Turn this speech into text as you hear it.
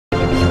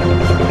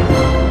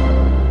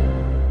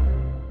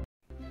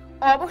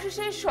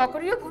অবশেষে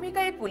সক্রিয়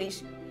ভূমিকায় পুলিশ।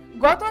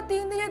 গত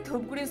 3 দিনে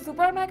ধূপগুড়ি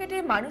সুপারমার্কেটে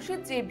মানুষের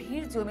যে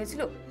ভিড়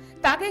জমেছিল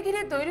তাকে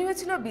ঘিরে তৈরি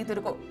হয়েছিল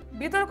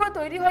বিতর্ক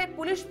তৈরি হয়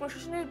পুলিশ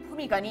প্রশাসনের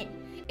ভূমিকা নিয়ে।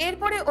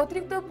 এরপরে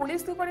অতিরিক্ত পুলিশ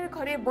সুপারের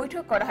ঘরে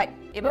বৈঠক করা হয়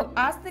এবং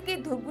আজ থেকে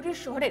ধূপগুড়ির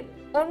শহরের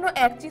অন্য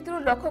এক চিত্র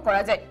লক্ষ্য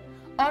করা যায়।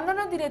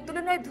 অন্যান্য দিনের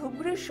তুলনায়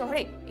ধূপগুড়ির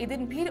শহরে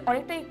এদিন ভিড়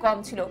অনেকটাই কম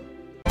ছিল।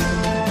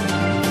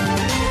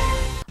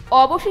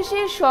 অবশেষে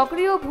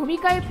সক্রিয়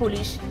ভূমিকায়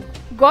পুলিশ।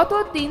 গত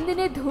 3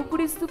 দিনে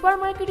ধূপগুড়ি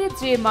সুপারমার্কেটে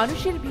যে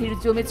মানুষের ভিড়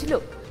জমেছিল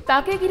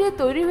তাকে ঘিরে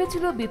তৈরি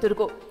হয়েছিল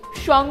বিতর্ক।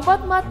 সংবাদ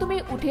মাধ্যমে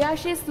উঠে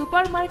আসে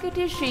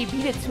সুপারমার্কেটের সেই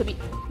ভিড়ের ছবি।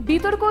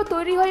 বিতর্ক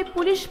তৈরি হয়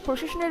পুলিশ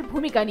প্রশাসনের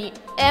ভূমিকা নিয়ে।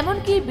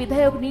 এমনকি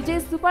বিধায়ক নিজে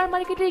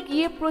সুপারমার্কেটে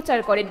গিয়ে প্রচার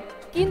করেন,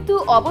 কিন্তু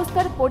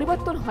অবস্থার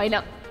পরিবর্তন হয় না।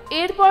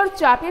 এরপর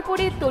চাপে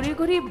পড়ে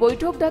তড়িঘড়ি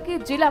বৈঠক ডাকে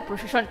জেলা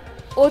প্রশাসন।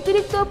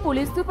 অতিরিক্ত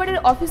পুলিশ সুপারের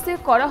অফিসে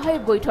করা হয়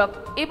বৈঠক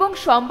এবং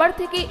সোমবার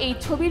থেকে এই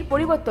ছবির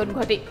পরিবর্তন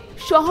ঘটে।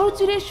 শহর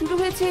জুড়ে শুরু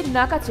হয়েছে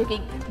নাকা চেকিং।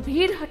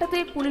 ভিড় হাঁটাতে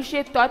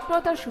পুলিশের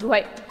তৎপরতা শুরু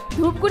হয়।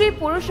 ধূপগুড়ি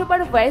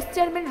পৌরসভার ভাইস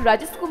চেয়ারম্যান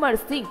রাজেশ কুমার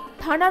সিং,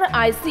 থানার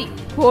আইসি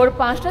ভোর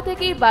 5টা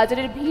থেকেই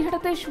বাজারের ভিড়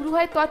হাঁটাতে শুরু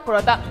হয়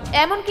তৎপরতা।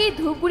 এমনকি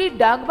ধূপগুড়ির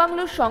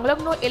ডাকবাংলো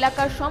সংলগ্ন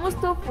এলাকার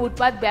সমস্ত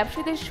ফুটপাত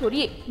ব্যবসায়ীদের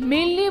সরিয়ে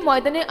মিলনি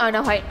ময়দানে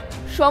আনা হয়।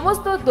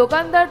 সমস্ত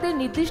দোকানদারদের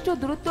নির্দিষ্ট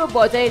দূরত্ব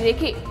বজায়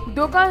রেখে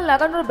দোকান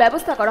লাগানোর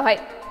ব্যবস্থা করা হয়,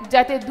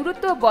 যাতে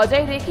দূরত্ব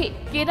বজায় রেখে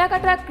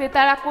কেনাকাটা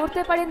ক্রেতারা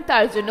করতে পারেন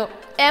তার জন্য।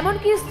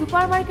 এমনকি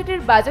সুপারমার্কেটের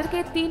বাজারকে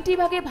 3টি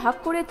ভাগে ভাগ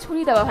করে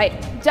ছড়িয়ে দেওয়া হয়,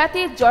 যাতে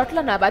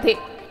জটলা না বাঁধে।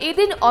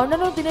 এদিন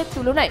অন্যান্য দিনের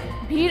তুলনায়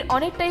ভিড়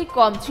অনেকটাই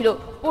কম ছিল।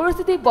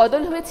 পরিস্থিতি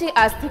বদল হয়েছে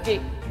আজ থেকে।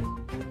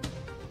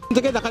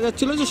 দেখা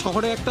যাচ্ছিল যে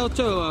শহরে একটা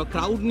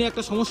ক্রাউড নিয়ে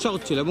একটা সমস্যা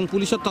হচ্ছিল এবং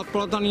পুলিশের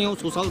তৎপরতা নিয়েও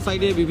সোশ্যাল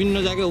সাইডে বিভিন্ন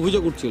জায়গায়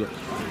অভিযোগ উঠছিল।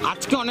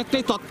 আজকে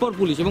অনেকটাই তৎপর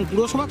পুলিশ এবং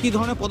পুরসভা কি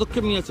ধরনের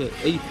পদক্ষেপ নিয়েছে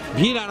এই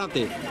ভিড়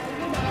এড়াতে?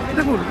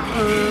 দেখুন,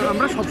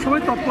 আমরা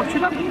সবসময় তৎপর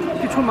ছিলাম।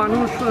 কিছু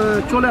মানুষ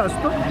চলে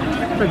আসতো,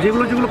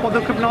 যেগুলো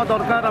পদক্ষেপ নেওয়া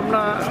দরকার আমরা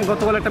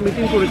গতকাল একটা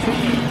মিটিং করেছি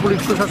পুলিশ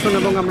প্রশাসন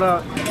এবং আমরা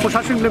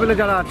প্রশাসনিক লেভেলে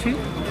যারা আছি।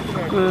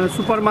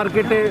 সুপার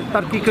মার্কেটে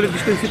তার কী করে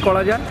ডিস্টেন্সিং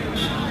করা যায়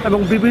এবং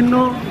বিভিন্ন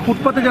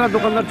ফুটপাতে যারা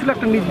দোকানদার ছিল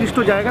একটা নির্দিষ্ট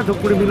জায়গা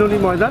ধূপগুড়ি মিলনী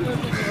ময়দান,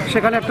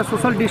 সেখানে একটা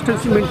সোশ্যাল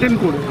ডিস্টেন্সিং মেনটেন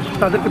করে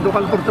তাদেরকে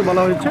দোকান করতে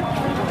বলা হয়েছে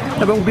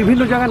এবং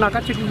বিভিন্ন জায়গায়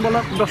নাকা চেকিং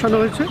বসানো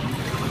হয়েছে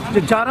যে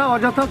যারা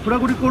অযথা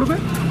ঘোরাঘুরি করবে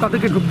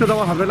তাদেরকে ঢুকতে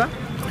দেওয়া হবে না।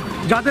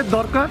 যাদের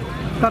দরকার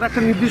তারা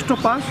একটা নির্দিষ্ট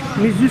পাস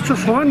নির্দিষ্ট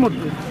সময়ের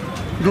মধ্যে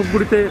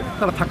ধূপগুড়িতে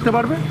তারা থাকতে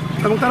পারবে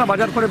এবং তারা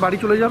বাজার করে বাড়ি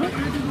চলে যাবে।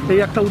 এই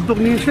একটা উদ্যোগ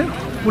নিয়েছে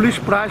পুলিশ।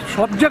 প্রায়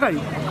সব জায়গায়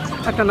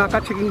একটা নাকা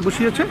চেকিং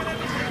বসিয়েছে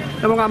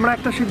এবং আমরা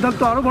একটা সিদ্ধান্ত,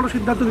 আরও বড়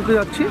সিদ্ধান্ত নিতে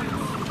যাচ্ছি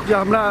যে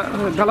আমরা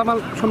গালামাল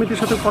সমিতির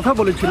সাথে কথা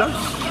বলেছিলাম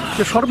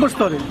যে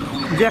সর্বস্তরে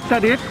যে একটা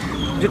রেট,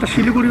 যেটা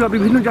শিলিগুড়ি বা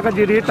বিভিন্ন জায়গায়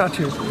যে রেট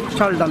আছে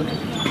চাল ডাল,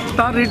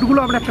 তার রেটগুলো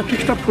আমরা একটা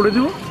ফিক্সড আপ করে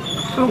দেবো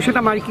এবং সেটা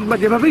মাইকিং বা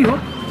যেভাবেই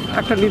হোক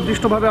একটা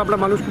নির্দিষ্টভাবে আমরা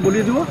মানুষকে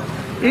বলিয়ে দেবো।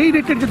 এই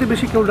রেটের যদি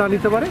বেশি কেউ না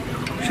নিতে পারে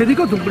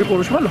সেদিকেও ধূপগুড়ি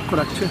পৌরসভা লক্ষ্য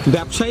রাখছে।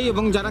 ব্যবসায়ী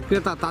এবং যারা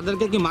ক্রেতা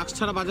তাদেরকে কি মাস্ক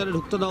ছাড়া বাজারে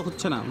ঢুকতে দেওয়া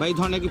হচ্ছে না বা এই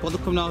ধরনের কি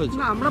পদক্ষেপ নেওয়া হয়েছে?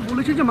 না, আমরা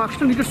বলেছি যে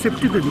মাস্কটা নিজের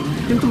সেফটিতে দিন,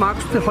 কিন্তু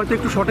মাস্ক হয়তো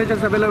একটু শর্টেজ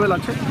অ্যাভেলেবেল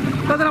আছে।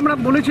 তাদের আমরা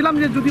বলেছিলাম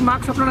যে যদি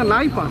মাস্ক আপনারা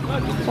নাই পান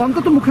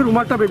অন্তত মুখের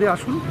রুমালটা বেঁধে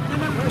আসুন।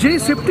 যেই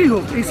সেফটি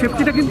হোক, এই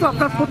সেফটিটা কিন্তু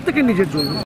আপনার প্রত্যেকের নিজের জন্য।